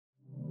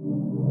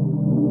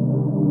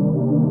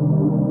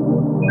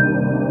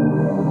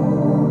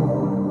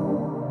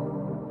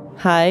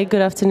Hi,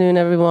 good afternoon,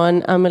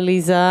 everyone. I'm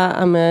Elisa.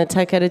 I'm a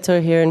tech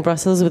editor here in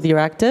Brussels with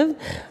Euractiv,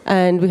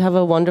 and we have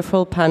a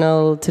wonderful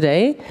panel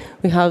today.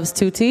 We have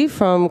Stuti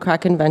from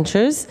Kraken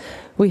Ventures.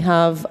 We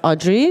have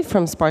Audrey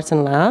from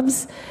Spartan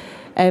Labs,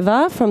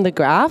 Eva from The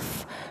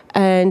Graph,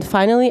 and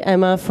finally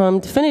Emma from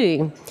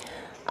Definity.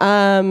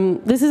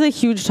 This is a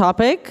huge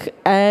topic,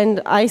 and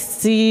I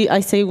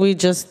say we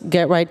just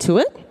get right to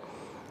it.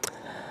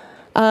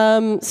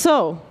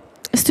 So,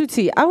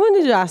 Stuti, I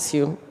wanted to ask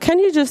you, can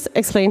you just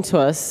explain to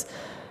us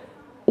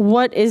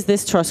what is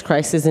this trust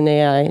crisis in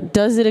AI?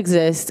 Does it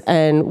exist,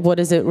 and what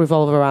does it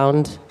revolve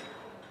around?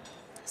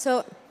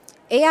 So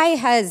AI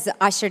has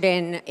ushered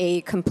in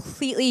a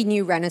completely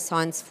new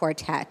renaissance for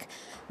tech.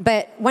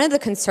 But one of the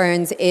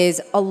concerns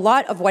is a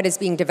lot of what is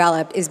being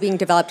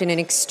developed in an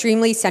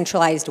extremely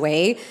centralized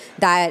way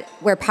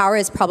where power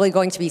is probably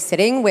going to be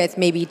sitting with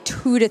maybe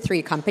 2 to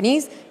 3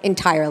 companies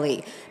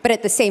entirely. But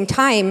at the same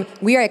time,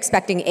 we are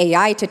expecting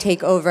AI to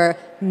take over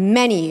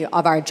many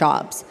of our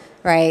jobs,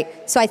 right?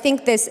 So I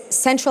think this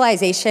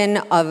centralization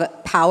of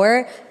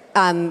power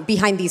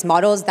behind these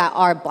models that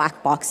are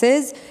black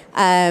boxes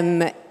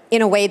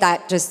in a way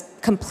that just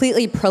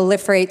completely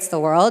proliferates the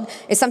world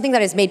is something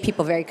that has made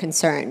people very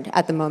concerned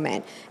at the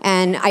moment.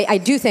 And I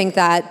do think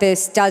that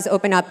this does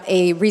open up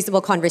a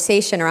reasonable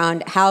conversation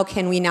around how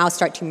can we now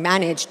start to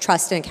manage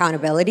trust and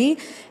accountability.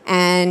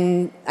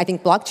 And I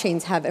think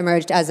blockchains have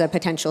emerged as a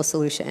potential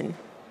solution.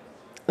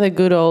 The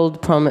good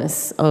old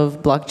promise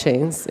of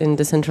blockchains in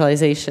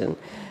decentralization.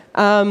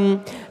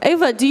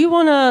 Eva, do you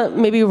want to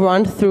maybe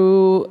run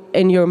through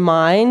in your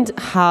mind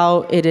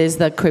how it is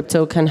that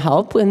crypto can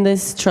help in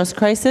this trust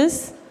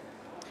crisis?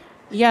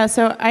 Yeah,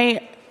 so I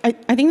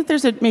think that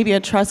there's maybe a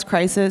trust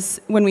crisis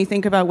when we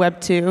think about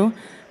Web 2,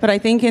 but I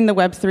think in the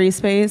Web 3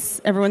 space,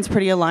 everyone's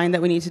pretty aligned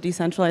that we need to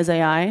decentralize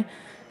AI.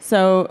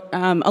 So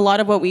a lot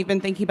of what we've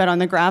been thinking about on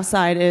the graph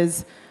side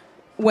is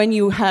when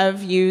you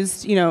have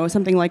used,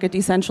 something like a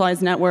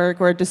decentralized network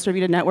or a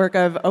distributed network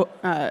of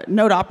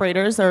node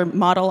operators or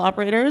model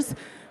operators,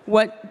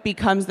 what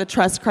becomes the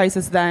trust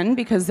crisis then?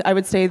 Because I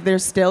would say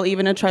there's still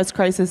even a trust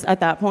crisis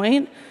at that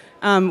point,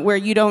 where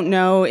you don't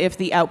know if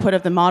the output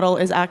of the model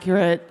is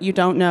accurate. You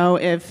don't know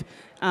if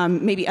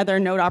maybe other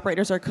node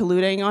operators are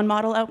colluding on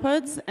model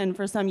outputs. And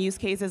for some use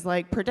cases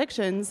like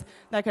predictions,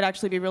 that could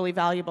actually be really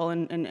valuable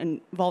and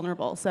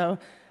vulnerable. So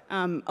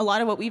a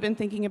lot of what we've been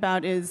thinking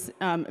about is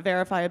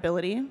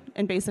verifiability,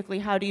 and basically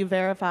how do you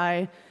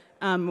verify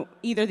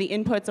either the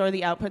inputs or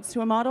the outputs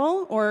to a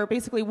model, or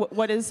basically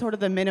what is sort of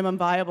the minimum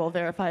viable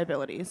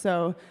verifiability.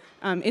 So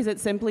is it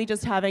simply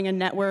just having a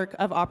network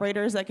of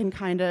operators that can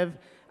kind of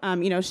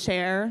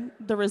share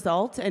the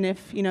result, and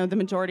if the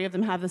majority of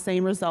them have the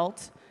same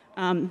result,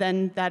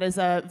 then that is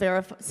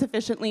a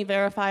sufficiently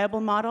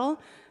verifiable model.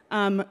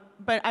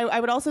 But I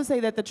would also say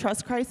that the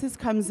trust crisis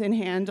comes in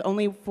hand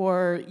only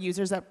for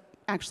users that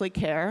actually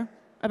care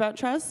about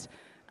trust.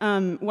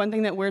 One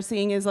thing that we're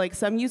seeing is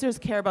some users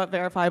care about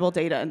verifiable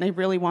data, and they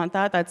really want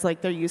that. That's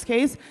their use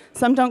case.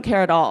 Some don't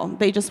care at all.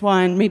 They just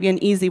want maybe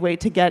an easy way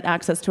to get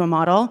access to a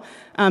model.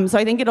 So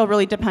I think it'll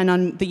really depend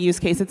on the use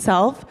case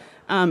itself.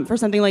 For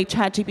something like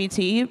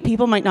ChatGPT,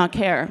 people might not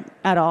care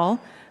at all.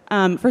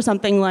 For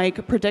something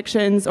like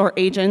predictions or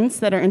agents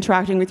that are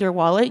interacting with your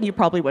wallet, you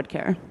probably would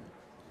care.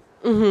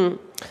 Mm-hmm.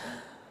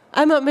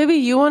 Emma, maybe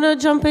you want to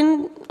jump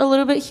in a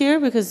little bit here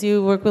because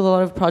you work with a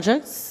lot of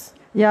projects.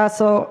 Yeah,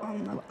 so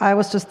I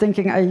was just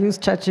thinking I use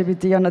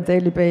ChatGPT on a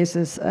daily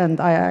basis,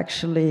 and I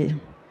actually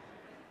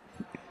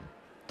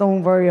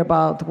don't worry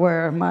about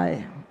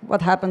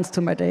what happens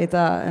to my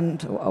data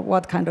and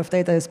what kind of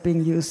data is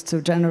being used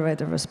to generate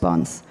a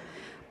response.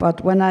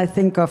 But when I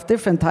think of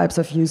different types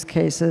of use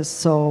cases,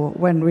 so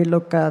when we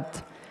look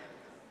at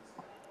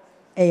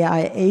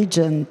AI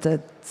agent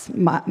that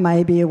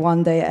maybe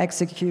one day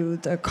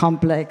execute a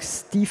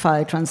complex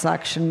DeFi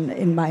transaction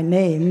in my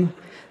name,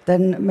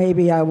 then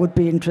maybe I would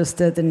be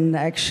interested in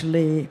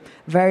actually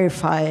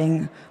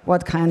verifying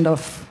what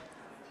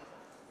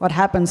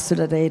happens to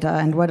the data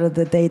and whether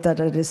the data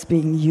that is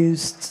being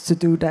used to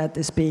do that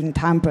is being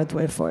tampered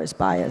with or is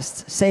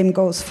biased. Same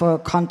goes for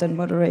content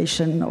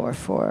moderation or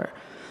for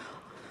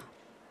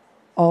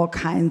all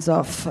kinds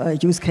of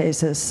use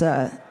cases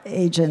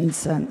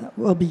agents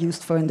will be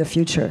used for in the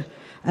future.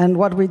 And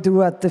what we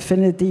do at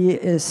Definity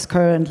is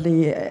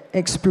currently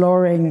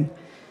exploring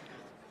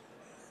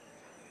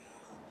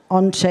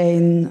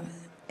on-chain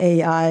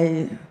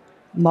AI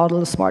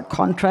model smart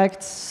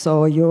contracts.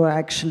 So you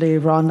actually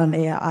run an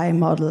AI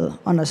model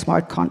on a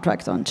smart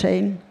contract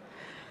on-chain.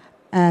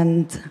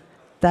 And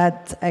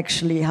that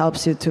actually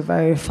helps you to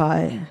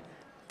verify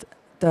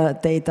the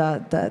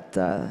data that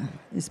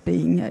is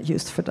being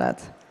used for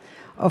that.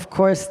 Of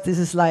course, this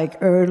is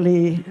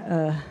early.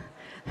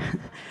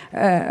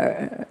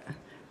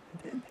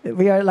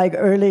 We are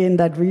early in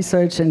that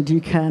research, and you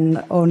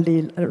can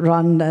only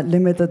run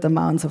limited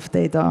amounts of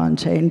data on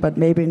chain, but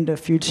maybe in the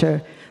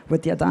future,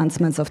 with the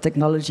advancements of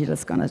technology,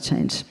 that's going to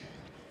change.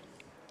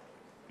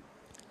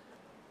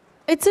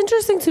 It's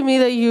interesting to me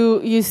that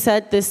you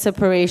said this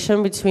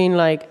separation between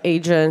like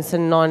agents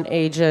and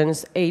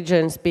non-agents,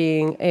 agents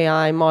being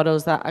AI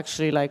models that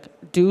actually like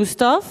do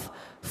stuff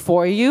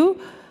for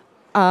you.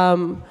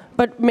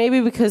 But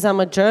maybe because I'm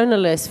a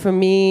journalist, for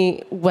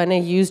me, when I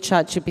use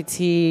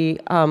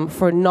ChatGPT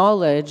for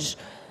knowledge,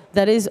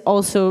 that is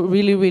also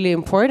really, really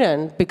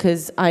important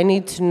because I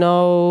need to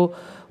know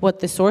what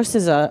the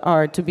sources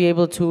are to be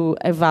able to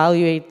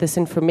evaluate this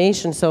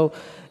information. So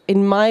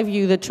in my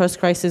view, the trust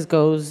crisis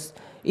goes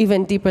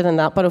even deeper than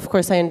that. But of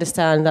course, I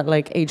understand that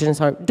like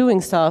agents are doing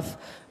stuff,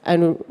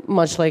 and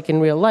much like in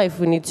real life,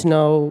 we need to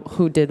know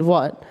who did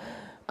what.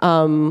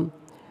 All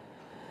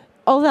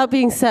that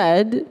being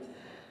said,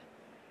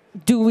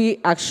 do we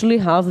actually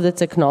have the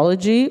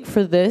technology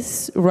for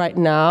this right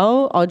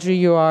now? Audrey,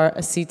 you are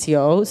a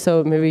CTO,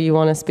 so maybe you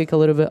want to speak a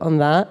little bit on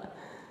that.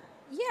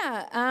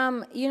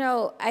 Yeah, you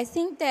know, I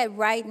think that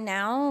right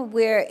now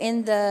we're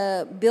in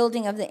the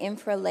building of the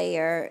infra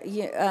layer.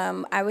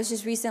 I was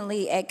just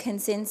recently at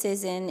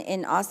Consensus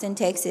in Austin,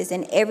 Texas,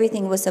 and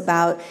everything was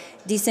about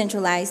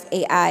decentralized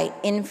AI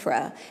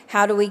infra.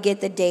 How do we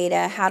get the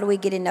data? How do we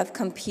get enough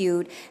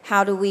compute?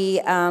 How do we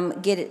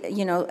get,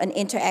 you know, an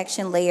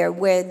interaction layer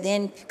where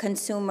then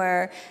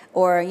consumer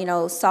or, you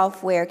know,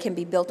 software can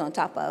be built on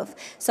top of?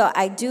 So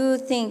I do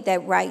think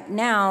that right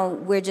now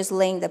we're just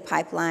laying the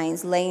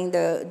pipelines, laying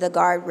the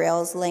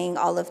guardrails, laying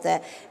all of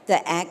the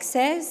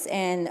access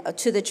and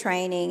to the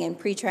training and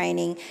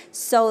pre-training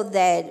so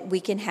that we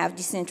can have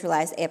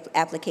decentralized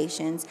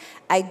applications.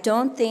 I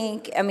don't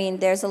think, I mean,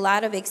 there's a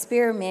lot of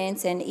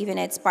experiments, and even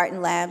at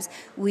Spartan Labs,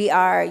 we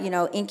are, you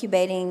know,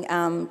 incubating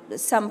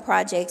some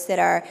projects that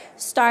are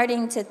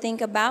starting to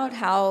think about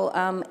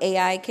how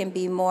AI can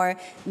be more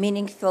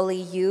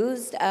meaningfully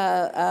used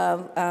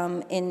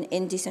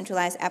in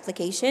decentralized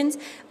applications.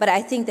 But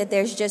I think that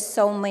there's just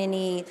so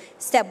many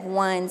step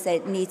ones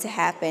that need to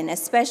happen,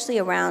 especially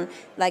around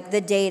like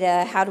the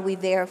data. How do we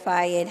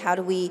verify it? How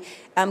do we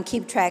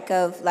keep track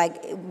of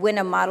like when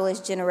a model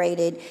is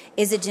generated?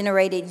 Is it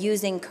generated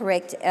using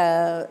correct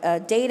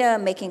data,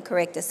 making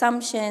correct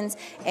assumptions?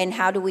 And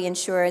how do we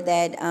ensure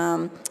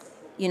that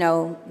you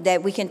know,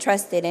 that we can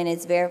trust it and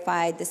it's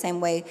verified the same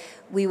way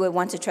we would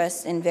want to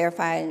trust and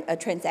verify a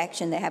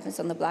transaction that happens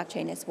on the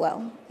blockchain as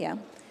well? Yeah.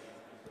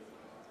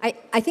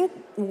 I think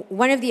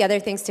one of the other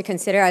things to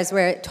consider as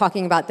we're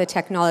talking about the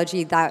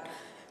technology that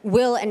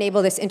will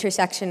enable this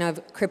intersection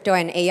of crypto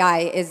and AI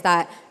is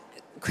that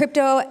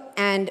crypto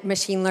and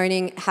machine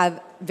learning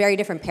have very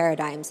different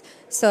paradigms.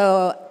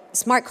 So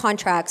smart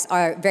contracts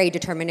are very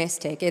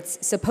deterministic.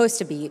 It's supposed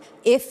to be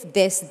if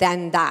this,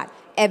 then that,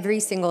 every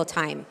single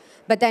time.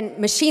 But then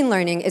machine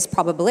learning is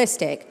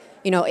probabilistic.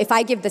 You know, if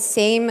I give the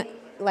same,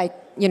 like,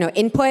 you know,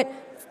 input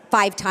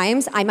 5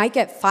 times, I might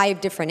get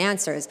 5 different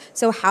answers.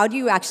 So how do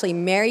you actually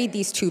marry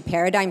these two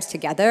paradigms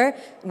together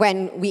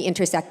when we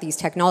intersect these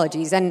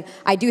technologies? And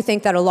I do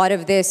think that a lot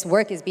of this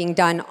work is being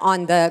done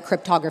on the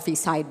cryptography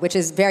side, which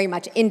is very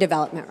much in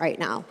development right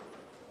now.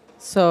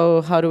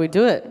 So how do we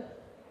do it?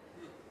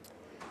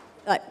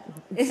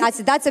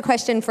 That's a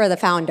question for the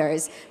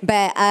founders.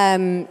 But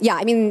yeah,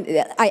 I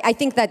mean, I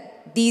think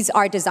that these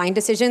are design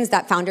decisions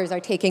that founders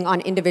are taking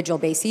on individual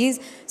bases.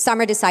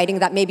 Some are deciding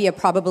that maybe a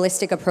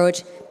probabilistic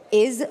approach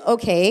is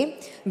okay,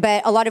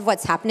 but a lot of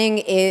what's happening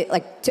is,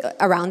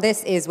 around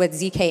this is with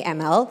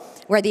ZKML,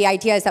 where the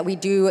idea is that we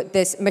do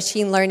this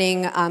machine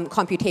learning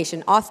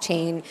computation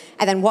off-chain,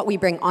 and then what we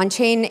bring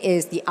on-chain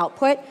is the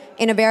output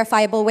in a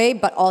verifiable way,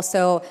 but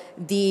also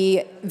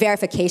the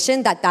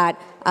verification that that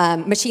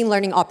machine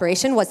learning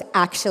operation was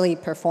actually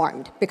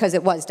performed because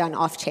it was done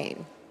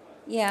off-chain.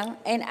 Yeah,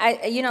 and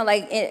you know,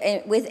 like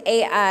with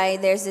AI,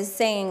 there's this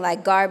saying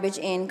like garbage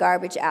in,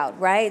 garbage out,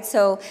 right?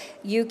 So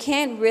you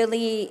can't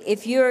really,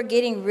 if you're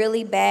getting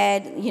really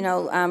bad, you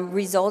know,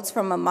 results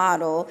from a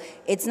model,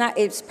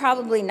 it's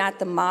probably not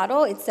the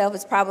model itself,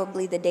 it's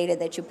probably the data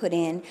that you put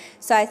in.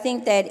 So I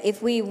think that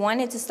if we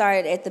wanted to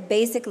start at the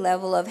basic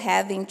level of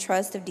having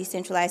trust of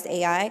decentralized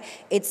AI,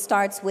 it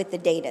starts with the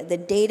data. The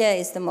data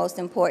is the most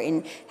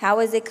important.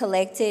 How is it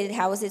collected?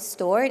 How is it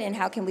stored? And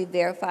how can we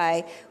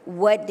verify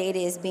what data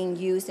is being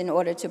used in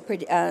order to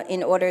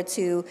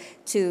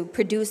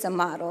produce a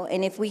model?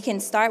 And if we can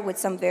start with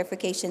some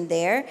verification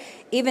there,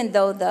 even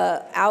though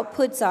the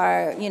outputs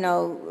are, you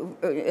know,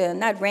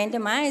 not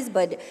randomized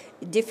but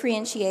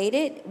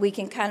differentiated, we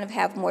can kind of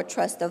have more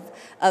trust of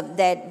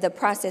that the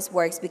process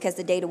works because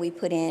the data we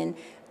put in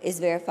is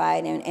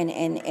verified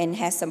and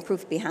has some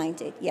proof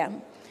behind it. Yeah.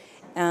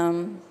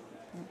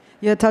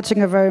 You're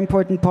touching a very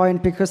important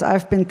point because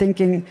I've been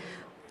thinking,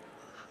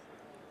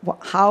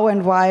 how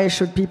and why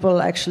should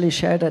people actually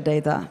share their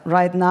data?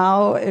 Right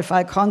now, if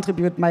I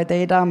contribute my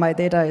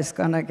data is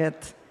going to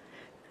get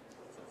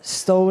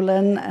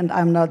stolen and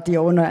I'm not the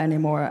owner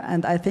anymore.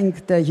 And I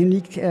think the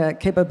unique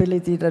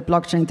capability that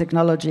blockchain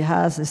technology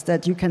has is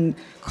that you can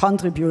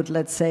contribute,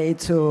 let's say,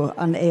 to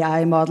an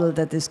AI model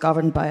that is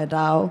governed by a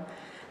DAO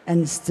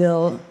and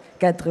still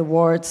get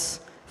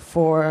rewards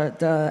for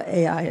the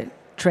AI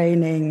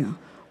training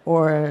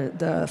or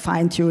the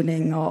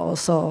fine-tuning, or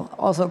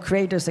also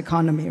creators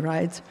economy,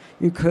 right?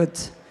 You could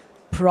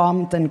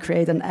prompt and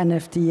create an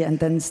NFT and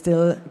then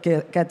still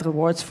get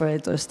rewards for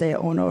it or stay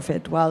owner of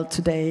it. While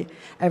today,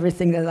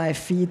 everything that I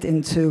feed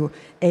into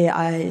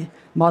AI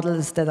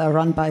models that are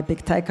run by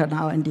big tech are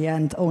now in the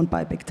end owned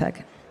by big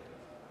tech.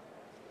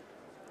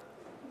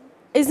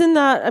 Isn't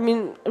that, I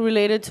mean,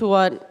 related to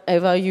what,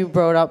 Eva, you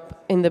brought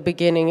up in the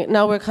beginning?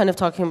 Now we're kind of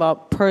talking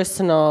about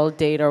personal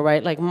data,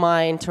 right? Like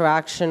my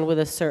interaction with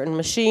a certain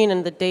machine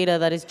and the data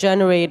that is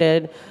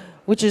generated,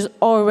 which is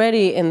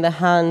already in the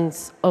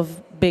hands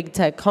of big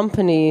tech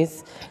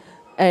companies.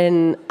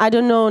 And I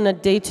don't know on a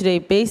day-to-day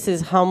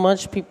basis how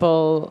much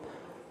people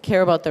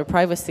care about their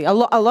privacy. A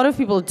lot of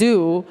people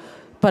do,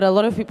 but a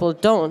lot of people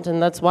don't,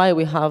 and that's why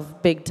we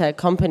have big tech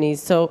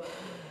companies. So.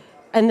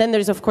 And then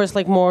there's, of course,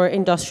 like more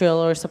industrial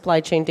or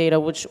supply chain data,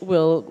 which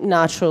will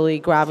naturally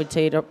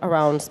gravitate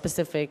around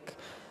specific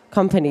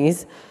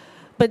companies.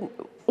 But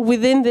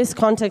within this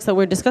context that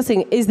we're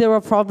discussing, is there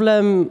a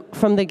problem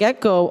from the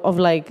get-go of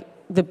like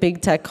the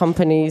big tech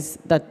companies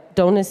that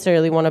don't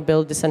necessarily want to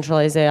build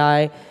decentralized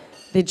AI?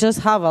 They just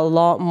have a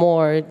lot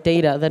more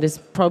data that is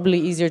probably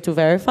easier to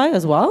verify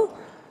as well?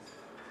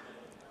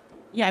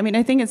 Yeah, I mean,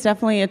 I think it's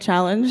definitely a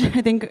challenge.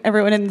 I think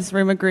everyone in this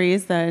room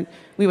agrees that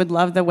we would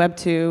love the Web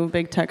 2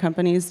 big tech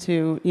companies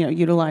to,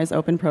 utilize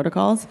open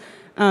protocols.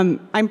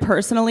 I'm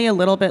personally a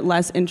little bit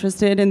less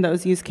interested in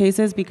those use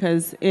cases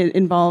because it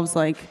involves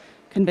like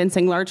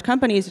convincing large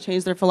companies to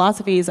change their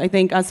philosophies. I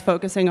think us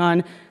focusing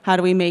on how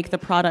do we make the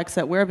products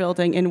that we're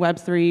building in Web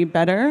 3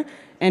 better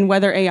and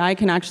whether AI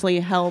can actually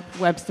help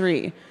Web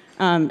 3.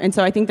 And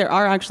so I think there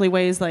are actually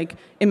ways, like,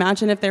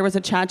 imagine if there was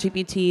a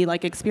ChatGPT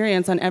like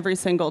experience on every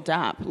single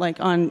dApp, like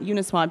on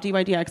Uniswap,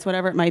 DYDX,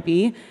 whatever it might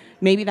be.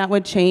 Maybe that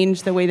would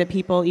change the way that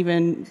people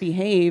even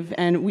behave,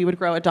 and we would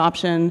grow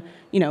adoption,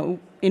 in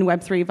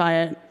Web3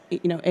 via,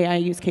 AI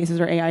use cases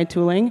or AI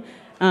tooling.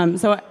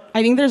 So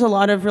I think there's a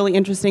lot of really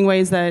interesting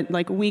ways that,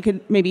 like, we could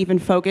maybe even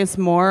focus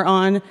more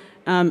on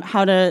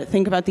how to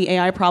think about the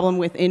AI problem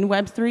within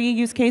Web3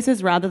 use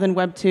cases rather than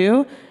Web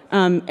 2.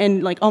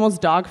 And like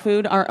almost dog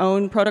food our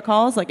own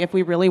protocols. Like if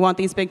we really want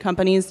these big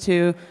companies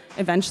to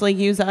eventually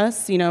use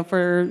us,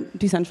 for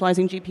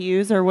decentralizing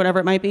GPUs or whatever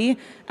it might be,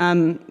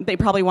 they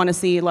probably want to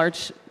see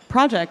large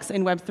projects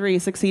in Web3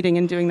 succeeding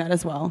in doing that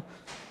as well.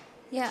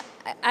 Yeah,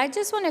 I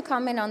just want to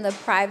comment on the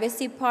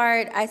privacy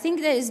part. I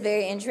think that is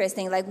very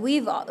interesting. Like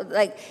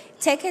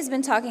tech has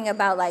been talking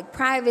about like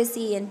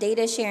privacy and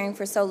data sharing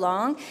for so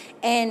long,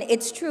 and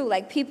it's true.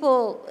 Like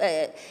people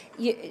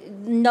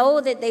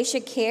know that they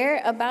should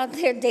care about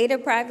their data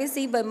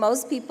privacy, but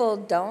most people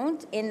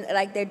don't in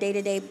like their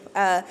day-to-day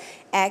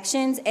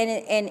actions.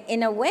 And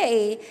in a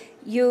way,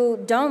 you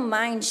don't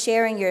mind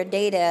sharing your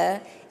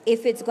data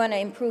if it's going to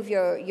improve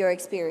your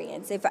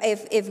experience.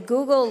 If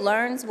Google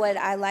learns what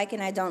I like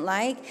and I don't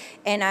like,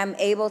 and I'm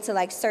able to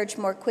like search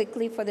more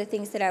quickly for the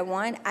things that I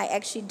want, I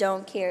actually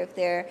don't care if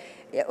they're,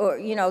 or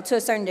to a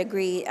certain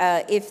degree,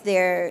 if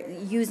they're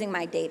using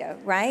my data,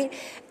 right?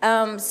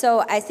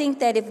 So I think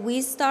that if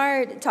we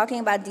start talking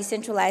about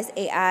decentralized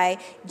AI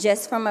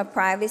just from a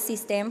privacy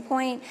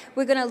standpoint,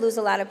 we're going to lose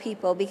a lot of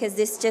people because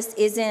this just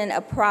isn't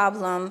a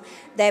problem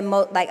that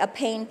like a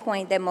pain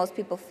point that most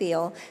people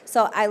feel.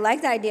 So I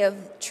like the idea of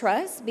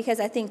trust because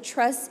I think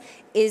trust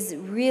is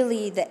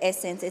really the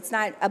essence. It's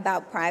not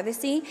about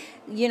privacy.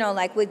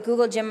 Like with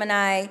Google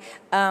Gemini,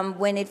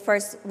 when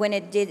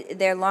it did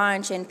their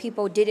launch and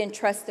people didn't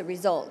trust the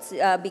results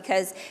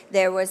because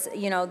there was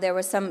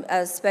some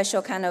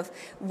special kind of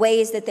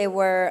ways that they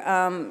were,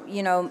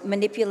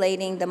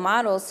 manipulating the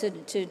models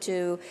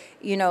to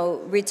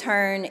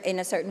return in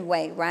a certain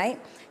way, right?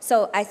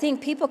 So I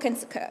think people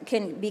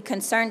can be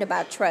concerned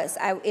about trust.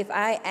 If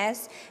I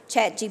ask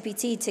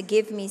ChatGPT to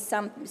give me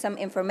some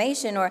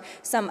information or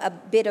a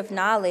bit of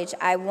knowledge,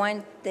 I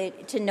want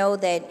to know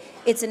that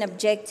it's an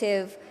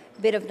objective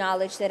bit of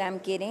knowledge that I'm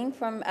getting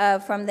from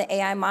the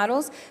AI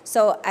models.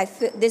 So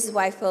this is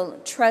why I feel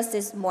trust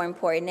is more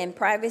important. And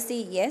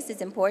privacy, yes,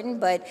 it's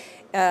important, but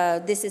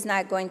this is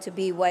not going to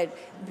be what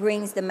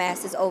brings the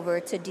masses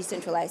over to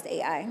decentralized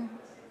AI.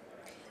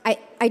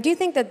 I do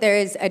think that there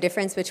is a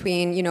difference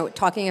between,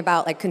 talking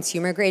about like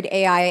consumer grade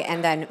AI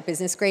and then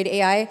business grade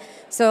AI.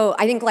 So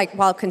I think like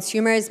while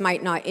consumers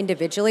might not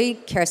individually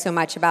care so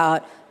much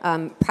about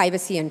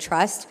privacy and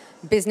trust,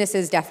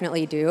 businesses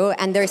definitely do.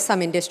 And there's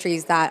some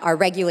industries that are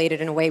regulated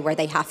in a way where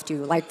they have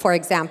to. Like for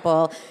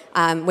example,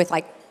 with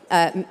like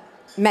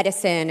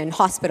medicine and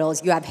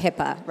hospitals, you have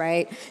HIPAA,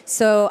 right?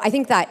 So I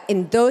think that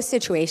in those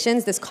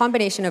situations, this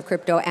combination of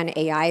crypto and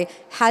AI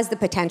has the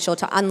potential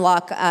to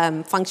unlock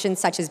functions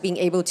such as being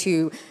able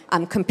to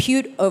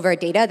compute over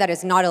data that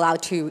is not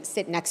allowed to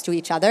sit next to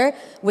each other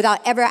without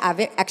ever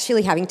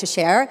actually having to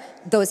share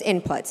those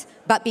inputs,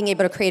 but being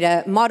able to create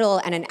a model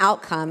and an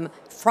outcome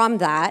from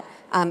that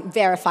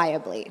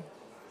verifiably.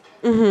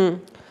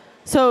 Mm-hmm.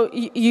 So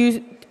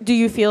do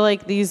you feel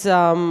like these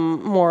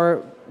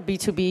more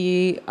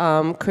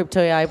B2B crypto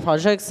AI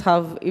projects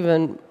have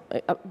even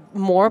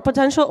more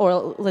potential,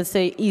 or let's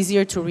say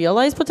easier to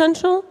realize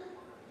potential?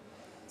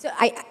 So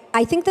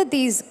I think that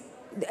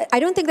I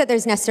don't think that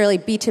there's necessarily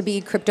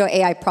B2B crypto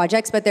AI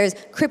projects, but there's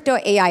crypto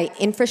AI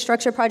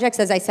infrastructure projects,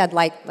 as I said,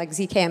 like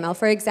ZKML,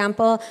 for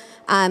example,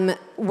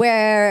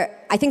 where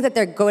I think that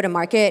their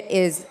go-to-market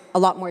is a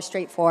lot more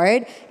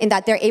straightforward in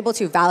that they're able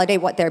to validate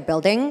what they're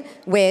building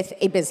with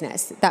a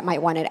business that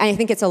might want it. And I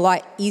think it's a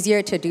lot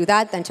easier to do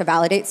that than to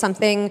validate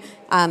something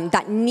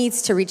that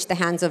needs to reach the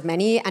hands of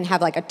many and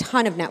have like a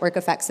ton of network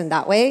effects in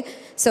that way.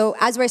 So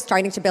as we're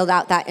starting to build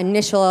out that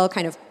initial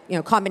kind of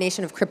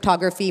combination of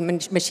cryptography,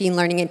 machine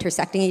learning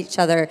intersecting each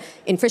other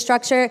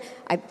infrastructure,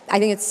 I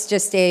think it's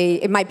just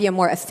it might be a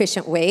more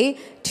efficient way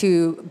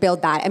to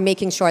build that and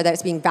making sure that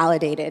it's being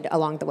validated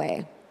along the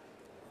way.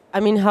 I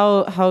mean,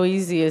 how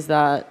easy is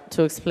that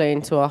to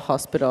explain to a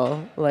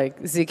hospital,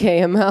 like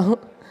ZKML?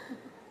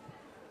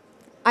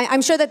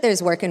 I'm sure that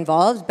there's work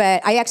involved,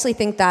 but I actually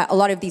think that a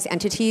lot of these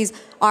entities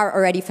are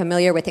already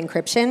familiar with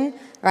encryption,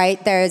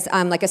 right? There's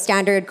like a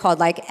standard called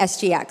like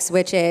SGX,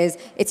 which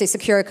it's a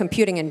secure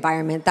computing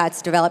environment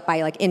that's developed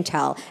by like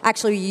Intel.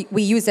 Actually,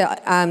 we use it,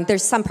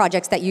 there's some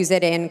projects that use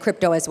it in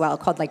crypto as well,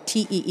 called like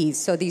TEEs,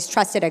 so these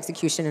trusted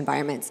execution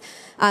environments.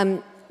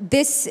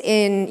 This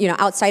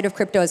outside of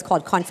crypto is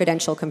called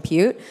confidential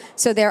compute.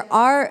 So there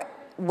are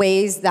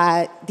ways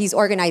that these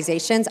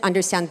organizations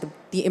understand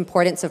the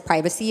importance of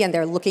privacy, and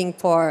they're looking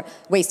for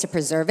ways to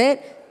preserve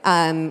it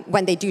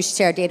when they do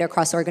share data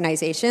across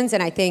organizations.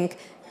 And I think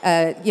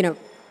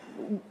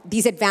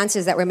these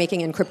advances that we're making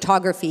in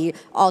cryptography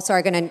also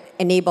are going to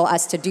enable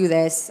us to do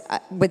this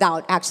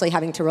without actually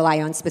having to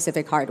rely on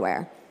specific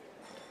hardware.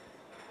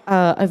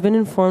 I've been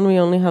informed we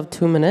only have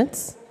 2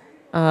 minutes.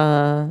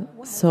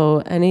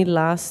 So any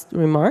last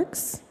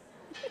remarks?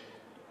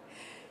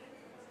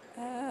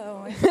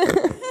 Oh.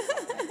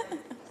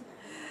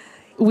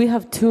 We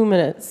have 2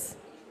 minutes.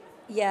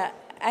 Yeah,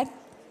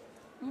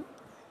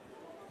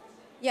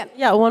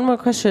 Yeah, one more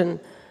question.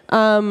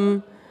 My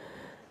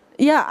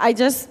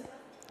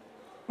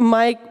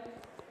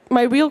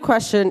real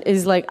question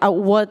is like, at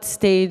what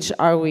stage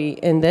are we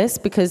in this?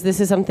 Because this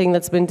is something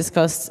that's been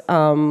discussed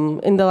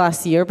in the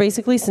last year,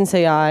 basically, since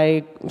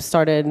AI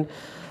started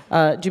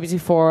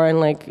GPT-4 and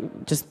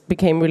like just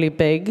became really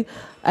big.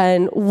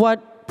 And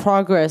what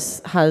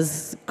progress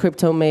has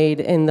crypto made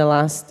in the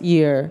last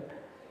year?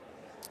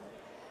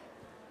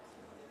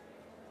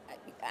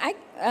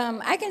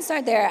 I can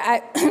start there.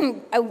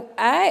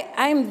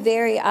 I'm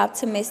very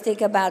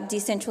optimistic about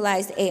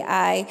decentralized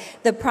AI.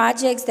 The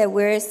projects that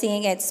we're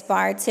seeing at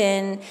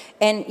Spartan,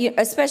 and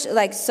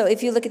especially so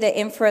if you look at the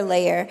infra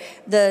layer,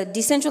 the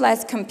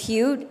decentralized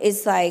compute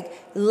is like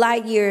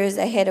light years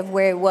ahead of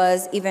where it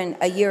was even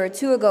a year or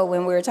two ago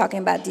when we were talking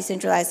about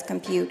decentralized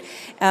compute.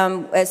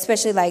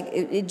 Especially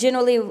it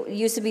generally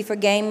used to be for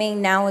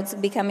gaming, now it's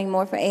becoming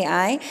more for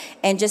AI,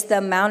 and just the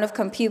amount of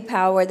compute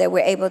power that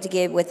we're able to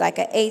get with like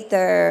an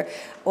Aether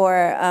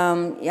or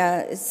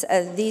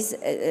these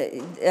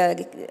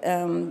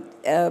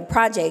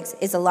projects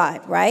is a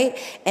lot, right?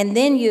 And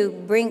then you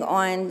bring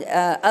on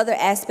other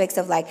aspects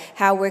of like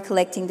how we're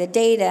collecting the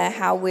data,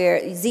 how we're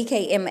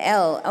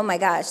ZKML. Oh my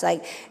gosh,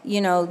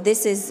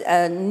 this is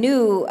a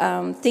new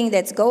thing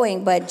that's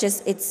going, but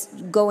just it's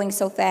going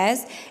so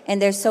fast, and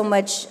there's so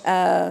much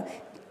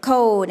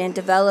code and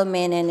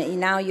development, and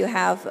now you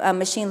have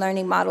machine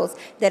learning models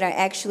that are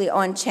actually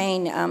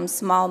on-chain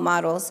small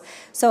models.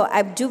 So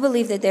I do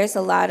believe that there's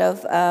a lot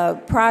of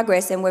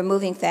progress, and we're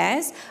moving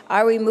fast.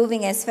 Are we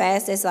moving as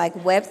fast as like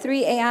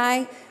Web3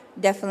 AI?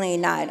 Definitely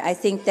not. I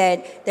think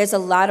that there's a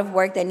lot of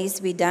work that needs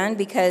to be done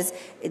because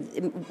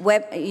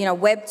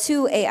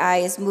Web2 AI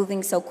is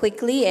moving so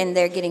quickly and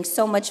they're getting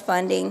so much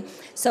funding.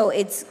 So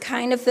it's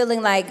kind of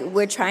feeling like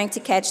we're trying to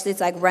catch this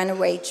like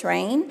runaway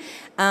train.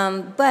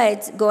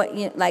 But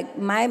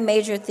my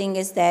major thing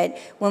is that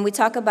when we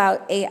talk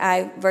about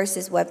AI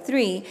versus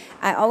Web3,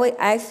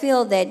 I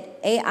feel that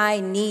AI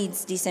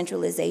needs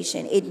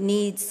decentralization. It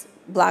needs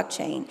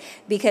blockchain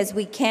because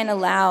we can't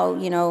allow,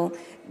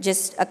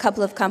 just a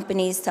couple of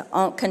companies to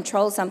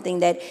control something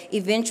that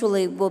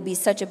eventually will be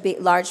such a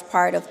large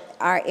part of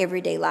our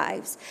everyday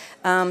lives.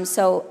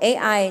 So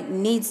AI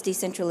needs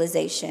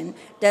decentralization.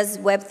 Does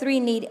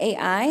Web3 need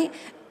AI?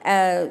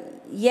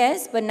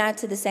 Yes, but not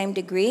to the same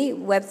degree.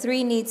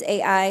 Web3 needs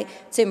AI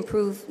to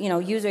improve,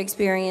 user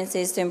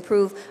experiences, to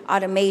improve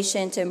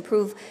automation, to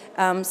improve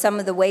some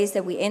of the ways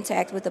that we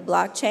interact with the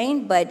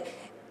blockchain, but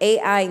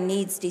AI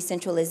needs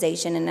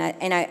decentralization,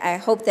 and I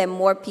hope that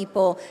more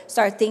people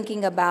start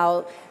thinking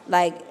about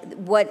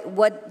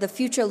what the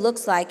future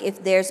looks like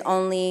if there's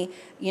only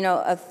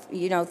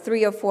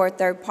 3 or 4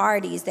 third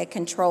parties that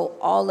control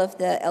all of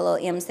the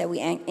LLMs that we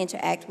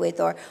interact with,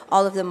 or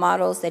all of the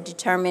models that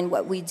determine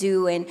what we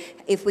do and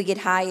if we get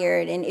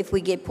hired and if we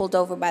get pulled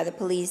over by the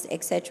police,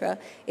 etc.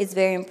 It's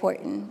very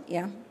important.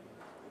 Yeah.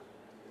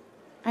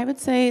 I would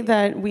say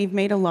that we've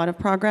made a lot of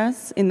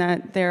progress in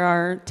that there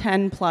are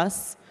 10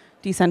 plus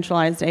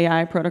decentralized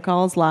AI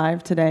protocols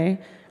live today,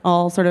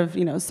 all sort of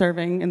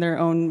serving in their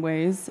own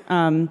ways.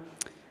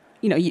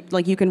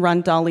 You can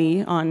run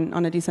DALL-E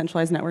on a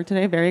decentralized network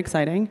today, very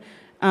exciting.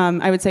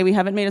 I would say we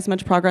haven't made as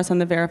much progress on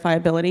the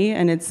verifiability,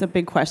 and it's a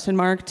big question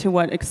mark to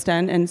what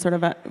extent and sort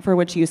of for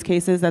which use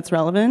cases that's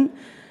relevant.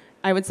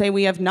 I would say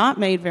we have not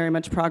made very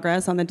much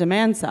progress on the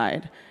demand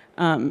side.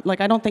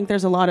 I don't think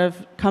there's a lot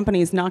of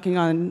companies knocking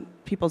on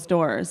people's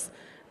doors.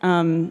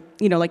 Even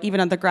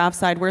on the graph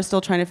side, we're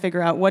still trying to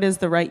figure out what is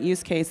the right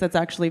use case that's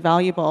actually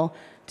valuable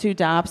to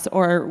dApps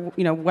or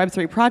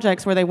Web3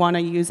 projects where they want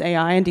to use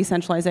AI, and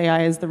decentralized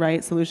AI is the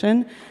right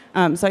solution.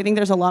 So I think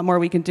there's a lot more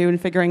we can do in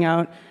figuring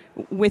out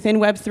within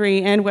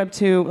Web3 and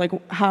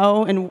Web2,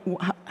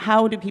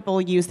 how do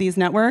people use these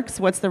networks?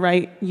 What's the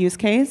right use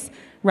case,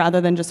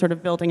 rather than just sort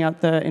of building out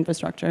the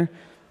infrastructure?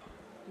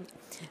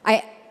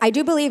 I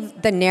do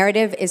believe the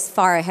narrative is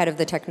far ahead of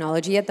the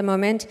technology at the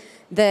moment.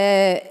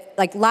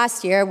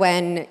 Last year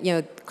when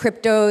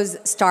crypto's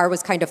star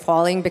was kind of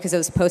falling because it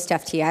was post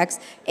FTX,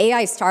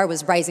 AI star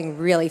was rising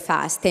really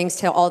fast thanks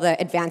to all the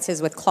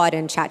advances with Claude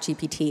and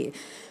ChatGPT.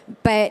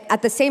 But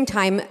at the same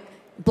time,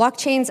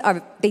 blockchains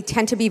they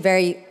tend to be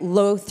very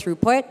low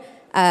throughput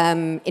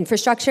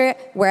infrastructure,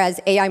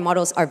 whereas AI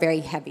models are very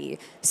heavy.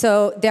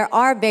 So there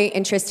are very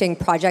interesting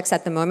projects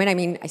at the moment. I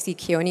mean, I see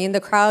Keone in the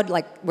crowd,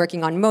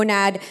 working on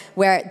Monad,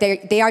 where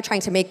they are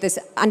trying to make this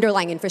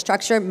underlying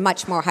infrastructure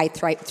much more high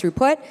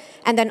throughput.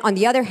 And then on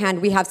the other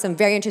hand, we have some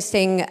very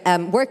interesting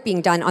work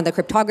being done on the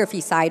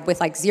cryptography side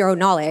with zero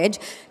knowledge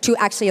to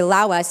actually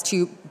allow us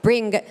to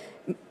bring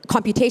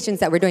computations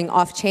that we're doing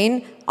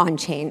off-chain,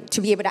 on-chain, to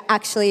be able to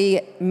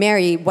actually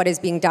marry what is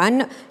being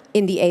done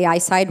in the AI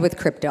side with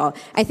crypto.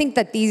 I think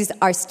that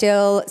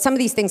some of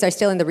these things are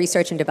still in the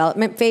research and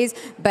development phase,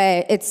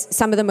 but it's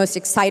some of the most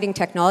exciting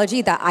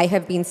technology that I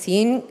have been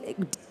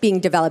seeing being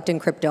developed in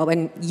crypto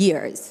in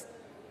years.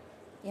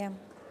 Yeah.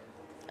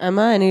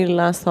 Emma, any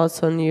last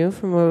thoughts on you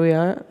from where we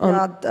are?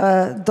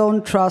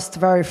 Don't trust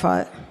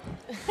Verify.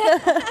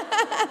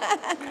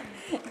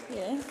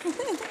 Yeah.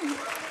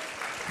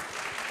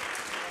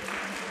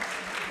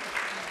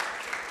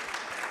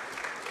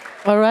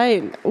 All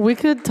right, we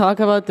could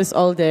talk about this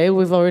all day.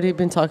 We've already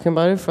been talking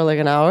about it for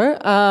an hour,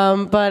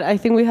 but I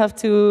think we have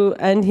to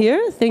end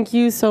here. Thank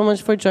you so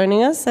much for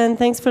joining us, and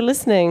thanks for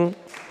listening.